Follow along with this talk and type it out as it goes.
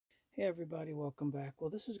Hey everybody, welcome back. Well,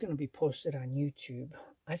 this is going to be posted on YouTube.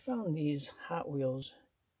 I found these Hot Wheels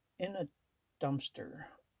in a dumpster.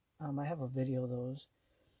 I have a video of those.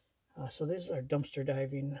 So these are dumpster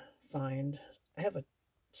diving find. I have a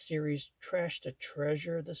series, Trash to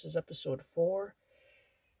Treasure. This is episode 4.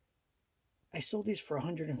 I sold these for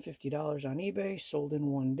 $150 on eBay, sold in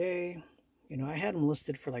one day. You know, I had them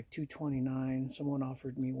listed for like $229. Someone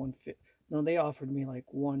offered me $150. No, they offered me like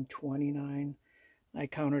 $129. I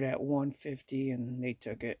countered at $150 and they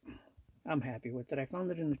took it. I'm happy with it. I found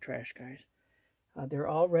it in the trash, guys. They're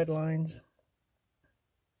all red lines.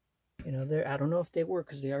 You know, I don't know if they work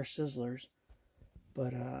because they are sizzlers.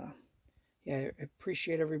 But yeah, I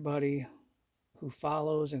appreciate everybody who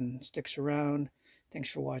follows and sticks around. Thanks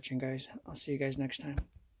for watching, guys. I'll see you guys next time.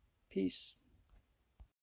 Peace.